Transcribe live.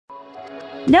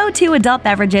No two adult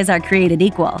beverages are created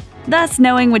equal. Thus,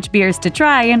 knowing which beers to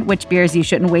try and which beers you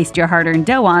shouldn't waste your hard-earned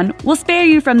dough on will spare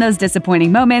you from those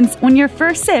disappointing moments when your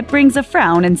first sip brings a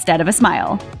frown instead of a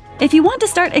smile. If you want to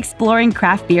start exploring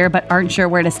craft beer but aren't sure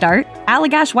where to start,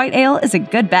 Allagash White Ale is a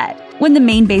good bet. When the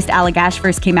Maine-based Allagash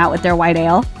first came out with their white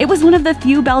ale, it was one of the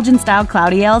few Belgian-style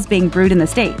cloudy ales being brewed in the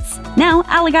States. Now,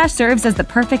 Allagash serves as the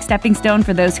perfect stepping stone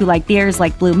for those who like beers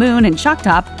like Blue Moon and Shock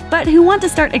Top, but who want to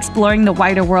start exploring the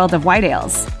wider world of white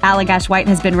ales. Allagash White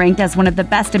has been ranked as one of the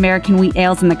best American wheat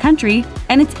ales in the country,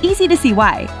 and it's easy to see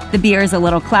why. The beer is a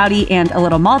little cloudy and a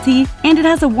little malty, and it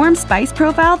has a warm spice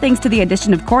profile thanks to the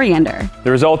addition of coriander.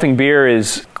 The resulting beer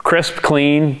is crisp,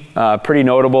 clean, pretty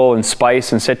notable in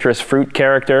spice and citrus fruit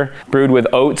character, brewed with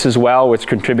oats as well, which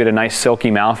contribute a nice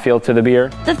silky mouthfeel to the beer.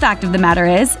 The fact of the matter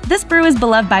is, this brew is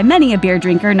beloved by many a beer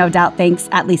drinker, no doubt thanks,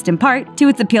 at least in part, to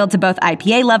its appeal to both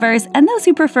IPA lovers and those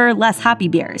who prefer less hoppy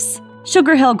beers.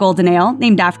 Sugar Hill Golden Ale,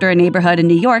 named after a neighborhood in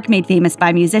New York made famous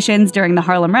by musicians during the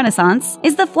Harlem Renaissance,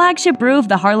 is the flagship brew of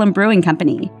the Harlem Brewing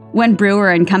Company. When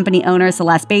brewer and company owner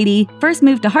Celeste Beatty first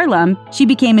moved to Harlem, she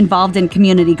became involved in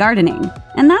community gardening,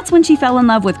 and that's when she fell in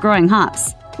love with growing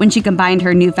hops. When she combined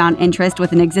her newfound interest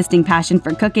with an existing passion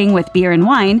for cooking with beer and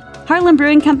wine, Harlem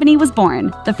Brewing Company was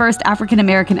born, the first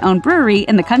African-American-owned brewery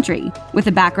in the country. With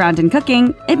a background in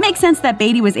cooking, it makes sense that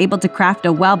Beatty was able to craft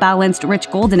a well-balanced, rich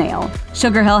golden ale.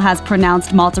 Sugar Hill has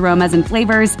pronounced malt aromas and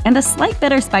flavors, and a slight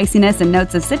bitter spiciness and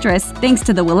notes of citrus thanks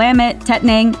to the Willamette,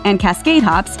 Tettnang, and Cascade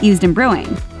hops used in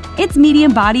brewing. It's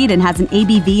medium-bodied and has an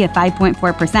ABV of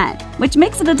 5.4%, which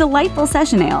makes it a delightful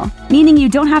session ale, meaning you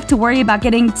don't have to worry about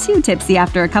getting too tipsy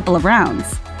after a couple of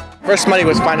rounds. First Smutty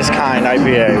was Finestkind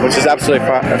IPA, which is absolutely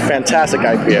a fantastic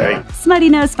IPA.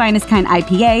 Smuttynose Finestkind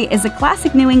IPA is a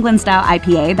classic New England-style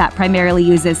IPA that primarily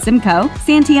uses Simcoe,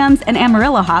 Santiums, and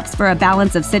Amarillo hops for a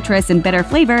balance of citrus and bitter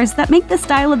flavors that make this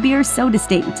style of beer so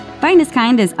distinct.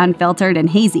 Finestkind is unfiltered and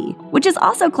hazy, which is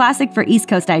also classic for East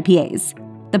Coast IPAs.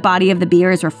 The body of the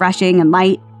beer is refreshing and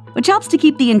light, which helps to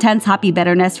keep the intense hoppy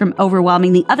bitterness from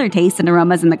overwhelming the other tastes and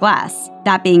aromas in the glass.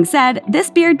 That being said, this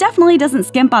beer definitely doesn't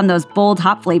skimp on those bold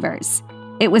hop flavors.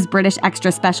 It was British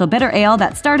Extra Special Bitter Ale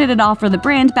that started it all for the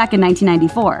brand back in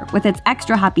 1994, with its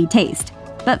extra hoppy taste.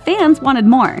 But fans wanted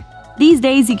more. These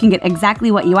days you can get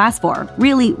exactly what you asked for,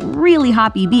 really, really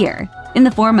hoppy beer, in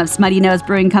the form of Smuttynose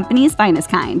Brewing Company's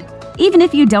Finestkind. Even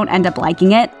if you don't end up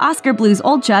liking it, Oskar Blues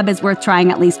Old Chub is worth trying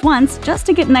at least once just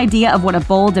to get an idea of what a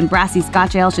bold and brassy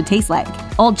Scotch ale should taste like.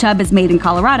 Old Chub is made in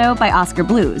Colorado by Oskar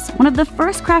Blues, one of the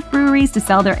first craft breweries to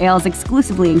sell their ales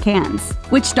exclusively in cans,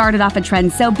 which started off a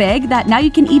trend so big that now you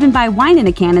can even buy wine in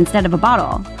a can instead of a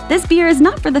bottle. This beer is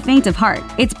not for the faint of heart.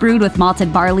 It's brewed with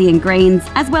malted barley and grains,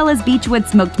 as well as beechwood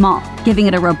smoked malt, giving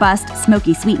it a robust,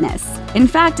 smoky sweetness. In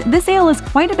fact, this ale is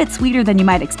quite a bit sweeter than you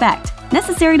might expect,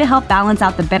 necessary to help balance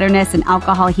out the bitterness and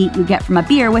alcohol heat you get from a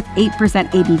beer with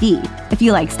 8% ABV. If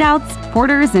you like stouts,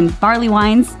 porters, and barley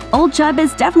wines, Old Chub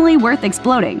is definitely worth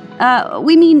exploding.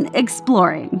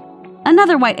 Exploring.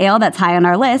 Another white ale that's high on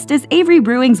our list is Avery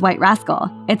Brewing's White Rascal.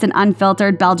 It's an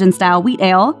unfiltered Belgian-style wheat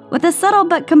ale with a subtle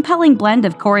but compelling blend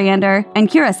of coriander and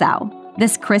curacao.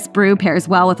 This crisp brew pairs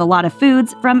well with a lot of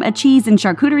foods, from a cheese and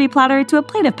charcuterie platter to a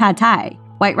plate of pad thai.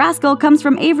 White Rascal comes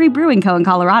from Avery Brewing Co. in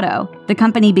Colorado. The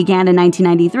company began in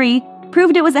 1993,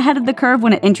 proved it was ahead of the curve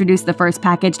when it introduced the first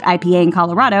packaged IPA in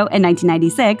Colorado in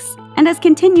 1996, and has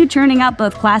continued churning out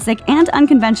both classic and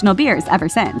unconventional beers ever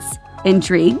since.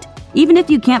 Intrigued? Even if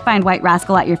you can't find White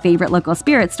Rascal at your favorite local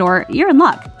spirit store, you're in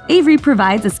luck. Avery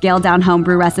provides a scaled-down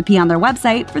homebrew recipe on their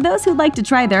website for those who'd like to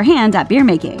try their hand at beer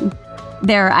making.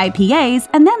 There are IPAs,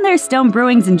 and then there's Stone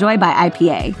Brewing's Enjoy By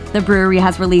IPA. The brewery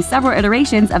has released several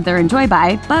iterations of their Enjoy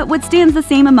By, but what stands the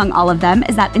same among all of them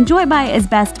is that Enjoy By is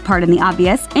best, pardon the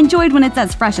obvious, enjoyed when it's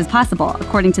as fresh as possible,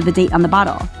 according to the date on the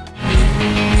bottle.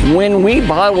 When we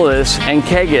bottle this and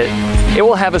keg it, it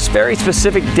will have a very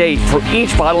specific date for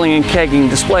each bottling and kegging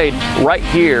displayed right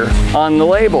here on the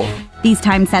label. These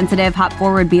time-sensitive,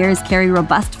 hop-forward beers carry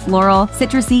robust floral,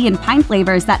 citrusy, and pine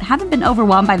flavors that haven't been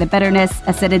overwhelmed by the bitterness,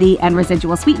 acidity, and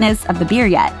residual sweetness of the beer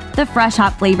yet. The fresh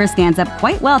hop flavor stands up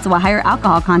quite well to a higher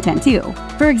alcohol content too.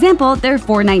 For example, their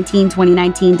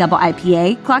 4/19/2019 Double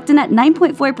IPA clocked in at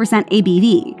 9.4%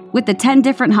 ABV, with the 10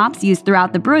 different hops used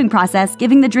throughout the brewing process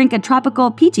giving the drink a tropical,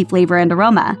 peachy flavor and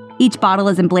aroma. Each bottle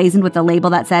is emblazoned with a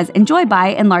label that says Enjoy By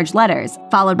in large letters,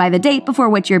 followed by the date before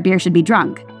which your beer should be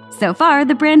drunk. So far,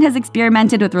 the brand has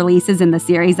experimented with releases in the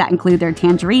series that include their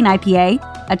Tangerine IPA,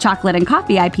 a Chocolate and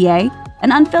Coffee IPA,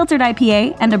 an Unfiltered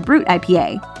IPA, and a Brut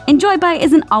IPA. Enjoy By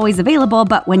isn't always available,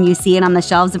 but when you see it on the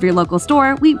shelves of your local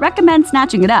store, we recommend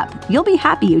snatching it up. You'll be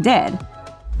happy you did.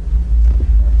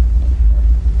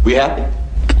 We happy?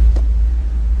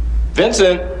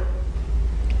 Vincent,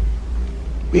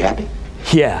 we happy?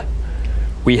 Yeah,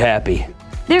 we happy.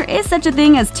 There is such a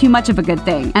thing as too much of a good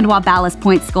thing, and while Ballast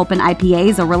Point Sculpin IPA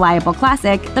is a reliable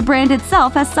classic, the brand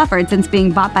itself has suffered since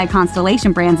being bought by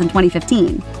Constellation Brands in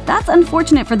 2015. That's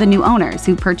unfortunate for the new owners,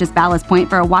 who purchased Ballast Point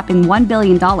for a whopping $1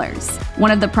 billion. One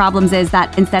of the problems is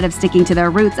that instead of sticking to their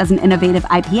roots as an innovative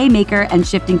IPA maker and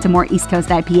shifting to more East Coast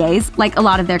IPAs, like a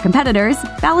lot of their competitors,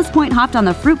 Ballast Point hopped on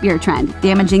the fruit beer trend,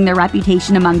 damaging their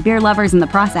reputation among beer lovers in the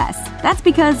process. That's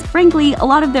because, frankly, a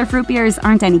lot of their fruit beers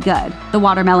aren't any good. The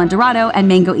Watermelon Dorado and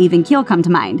Mango Even Keel come to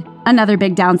mind. Another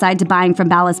big downside to buying from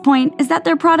Ballast Point is that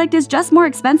their product is just more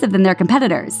expensive than their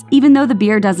competitors, even though the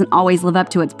beer doesn't always live up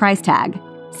to its price tag.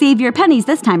 Save your pennies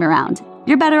this time around.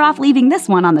 You're better off leaving this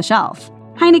one on the shelf.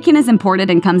 Heineken is imported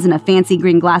and comes in a fancy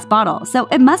green glass bottle, so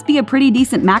it must be a pretty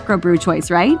decent macro brew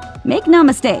choice, right? Make no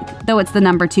mistake, though it's the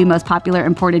 #2 most popular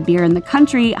imported beer in the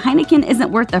country, Heineken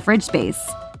isn't worth the fridge space.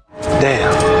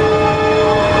 Damn,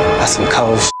 that's some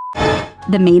cold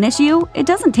The main issue? It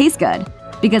doesn't taste good.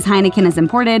 Because Heineken is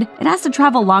imported, it has to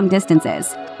travel long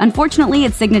distances. Unfortunately,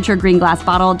 its signature green glass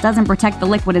bottle doesn't protect the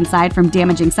liquid inside from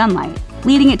damaging sunlight,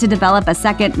 leading it to develop a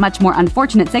second, much more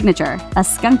unfortunate signature, a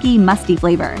skunky, musty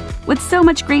flavor. With so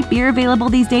much great beer available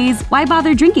these days, why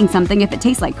bother drinking something if it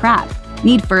tastes like crap?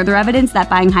 Need further evidence that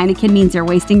buying Heineken means you're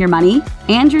wasting your money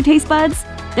and your taste buds?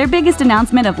 Their biggest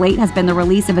announcement of late has been the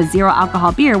release of a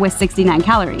zero-alcohol beer with 69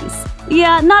 calories.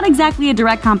 Yeah, not exactly a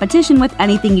direct competition with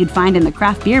anything you'd find in the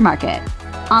craft beer market.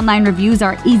 Online reviews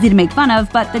are easy to make fun of,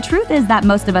 but the truth is that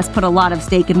most of us put a lot of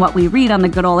stake in what we read on the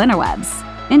good old interwebs.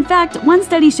 In fact, one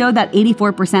study showed that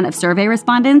 84% of survey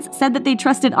respondents said that they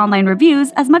trusted online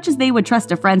reviews as much as they would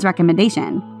trust a friend's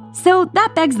recommendation. So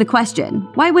that begs the question,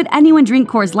 why would anyone drink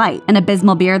Coors Light, an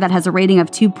abysmal beer that has a rating of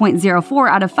 2.04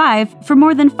 out of 5 for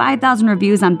more than 5,000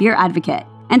 reviews on Beer Advocate,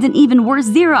 and an even worse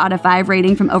 0 out of 5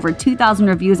 rating from over 2,000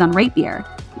 reviews on Rate Beer?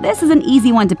 This is an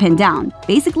easy one to pin down.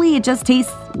 Basically, it just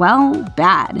tastes, well,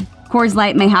 bad. Coors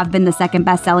Light may have been the second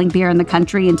best-selling beer in the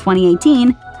country in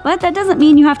 2018, but that doesn't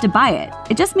mean you have to buy it.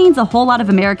 It just means a whole lot of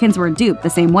Americans were duped the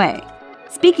same way.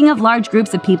 Speaking of large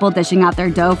groups of people dishing out their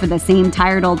dough for the same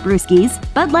tired old brewskis,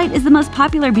 Bud Light is the most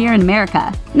popular beer in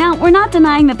America. Now, we're not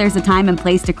denying that there's a time and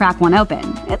place to crack one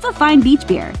open. It's a fine beach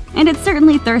beer, and it's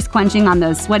certainly thirst-quenching on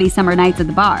those sweaty summer nights at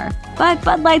the bar. But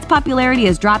Bud Light's popularity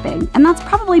is dropping, and that's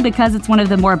probably because it's one of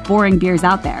the more boring beers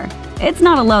out there. It's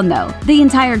not alone though. The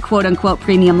entire quote-unquote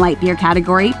premium light beer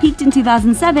category peaked in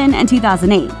 2007 and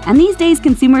 2008, and these days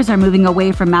consumers are moving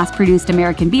away from mass-produced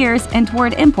American beers and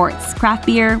toward imports, craft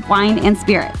beer, wine, and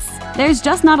spirits. There's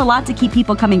just not a lot to keep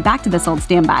people coming back to this old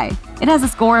standby. It has a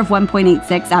score of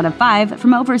 1.86 out of 5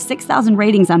 from over 6,000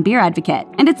 ratings on Beer Advocate,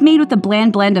 and it's made with a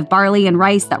bland blend of barley and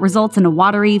rice that results in a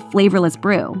watery, flavorless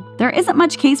brew. There isn't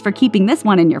much case for keeping this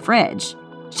one in your fridge.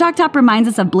 Shock Top reminds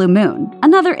us of Blue Moon,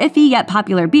 another iffy yet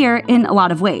popular beer in a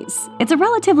lot of ways. It's a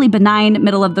relatively benign,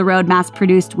 middle-of-the-road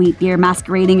mass-produced wheat beer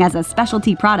masquerading as a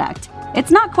specialty product. It's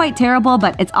not quite terrible,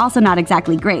 but it's also not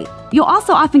exactly great. You'll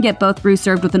also often get both brews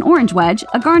served with an orange wedge,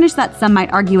 a garnish that some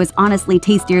might argue is honestly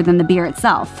tastier than the beer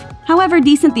itself. However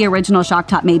decent the original Shock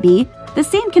Top may be, the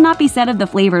same cannot be said of the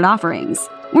flavored offerings.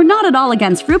 We're not at all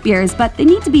against fruit beers, but they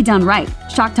need to be done right.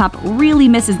 Shock Top really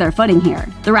misses their footing here.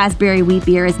 The raspberry wheat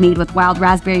beer is made with wild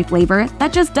raspberry flavor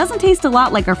that just doesn't taste a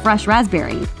lot like a fresh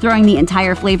raspberry, throwing the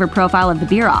entire flavor profile of the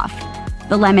beer off.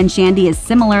 The lemon shandy is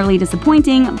similarly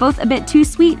disappointing, both a bit too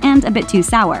sweet and a bit too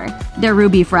sour. Their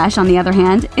Ruby Fresh, on the other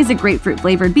hand, is a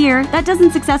grapefruit-flavored beer that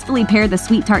doesn't successfully pair the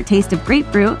sweet-tart taste of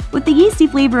grapefruit with the yeasty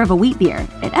flavor of a wheat beer.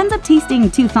 It ends up tasting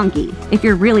too funky. If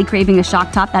you're really craving a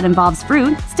Shock Top that involves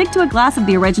fruit, stick to a glass of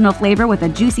the original flavor with a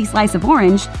juicy slice of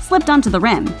orange slipped onto the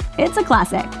rim. It's a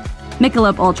classic.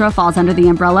 Michelob Ultra falls under the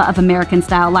umbrella of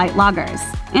American-style light lagers,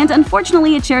 and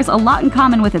unfortunately it shares a lot in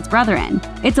common with its brethren.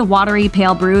 It's a watery,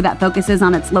 pale brew that focuses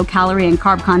on its low calorie and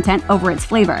carb content over its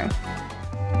flavor.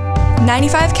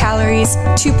 95 calories,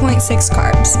 2.6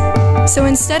 carbs. So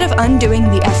instead of undoing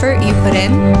the effort you put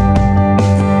in,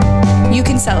 you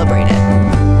can celebrate it.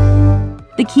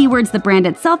 The keywords the brand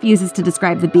itself uses to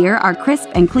describe the beer are crisp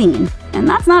and clean. And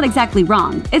that's not exactly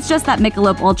wrong, it's just that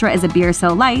Michelob Ultra is a beer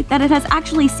so light that it has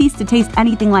actually ceased to taste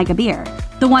anything like a beer.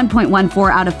 The 1.14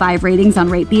 out of 5 ratings on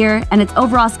Rate Beer and its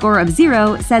overall score of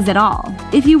 0 says it all.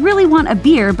 If you really want a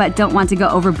beer but don't want to go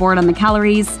overboard on the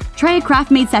calories, try a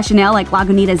craft-made session ale like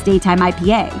Lagunitas Daytime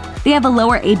IPA. They have a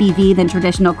lower ABV than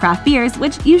traditional craft beers,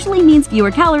 which usually means fewer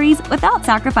calories without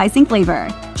sacrificing flavor.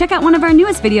 Check out one of our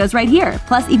newest videos right here,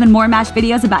 plus even more MASH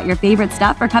videos about your favorite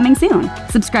stuff are coming soon.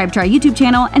 Subscribe to our YouTube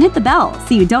channel and hit the bell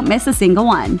so you don't miss a single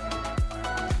one.